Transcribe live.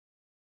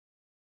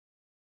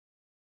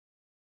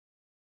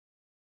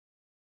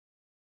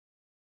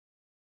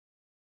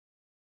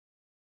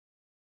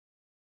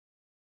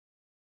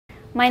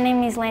My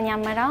name is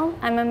Lénia Amaral.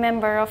 I'm a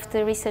member of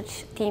the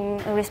research team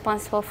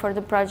responsible for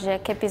the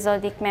project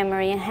Episodic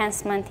Memory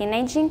Enhancement in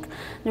Aging,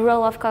 the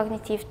role of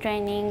cognitive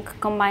training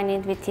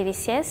combined with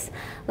TDCS,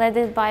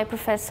 led by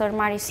Professor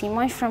Mário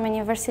Simões from the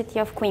University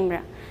of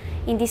Coimbra.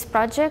 In this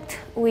project,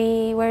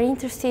 we were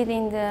interested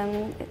in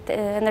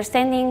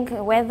understanding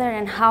whether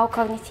and how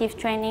cognitive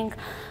training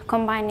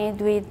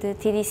combined with the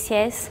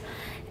TDCS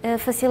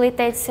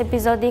facilitates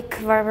episodic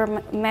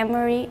verbal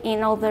memory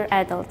in older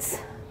adults.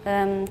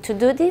 To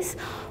do this,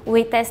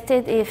 we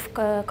tested if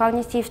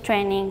cognitive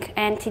training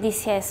and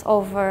TDCS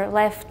over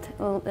left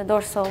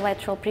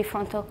dorsolateral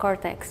prefrontal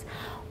cortex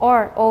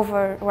or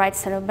over right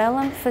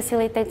cerebellum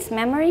facilitates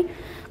memory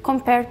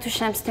compared to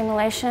sham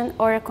stimulation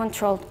or a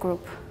controlled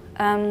group.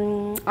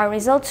 Our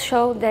results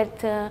show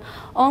that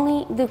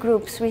only the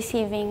groups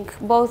receiving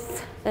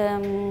both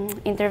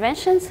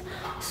interventions,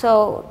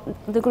 so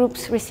the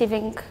groups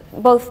receiving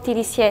both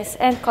TDCS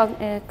and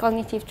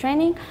cognitive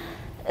training,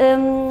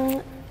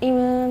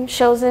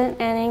 shows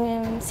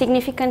a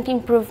significant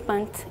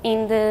improvement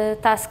in the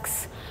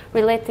tasks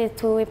related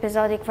to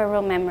episodic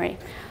verbal memory.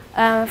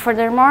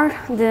 Furthermore,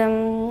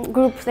 the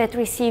group that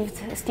received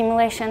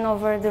stimulation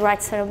over the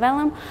right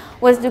cerebellum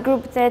was the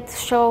group that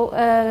showed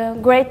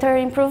greater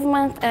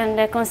improvement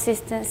and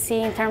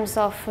consistency in terms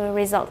of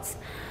results.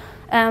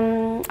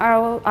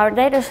 Our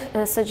data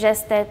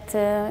suggests that,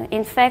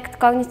 in fact,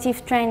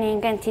 cognitive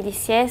training and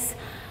TDCS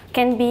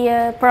can be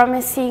a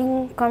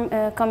promising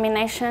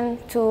combination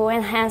to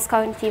enhance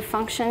cognitive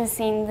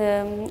functions in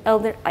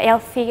the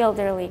healthy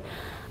elderly.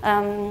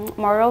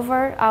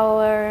 Moreover,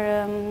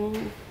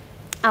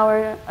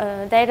 our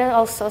data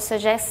also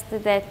suggests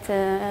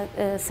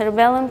that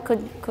cerebellum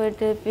could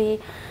be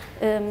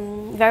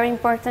very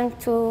important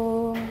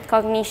to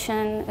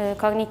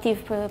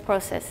cognitive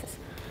processes.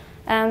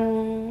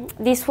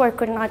 This work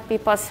could not be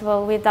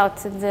possible without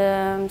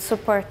the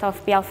support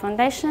of BIAL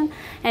Foundation,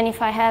 and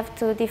if I have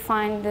to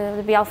define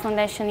the BIAL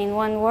Foundation in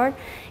one word,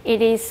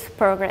 it is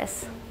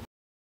progress.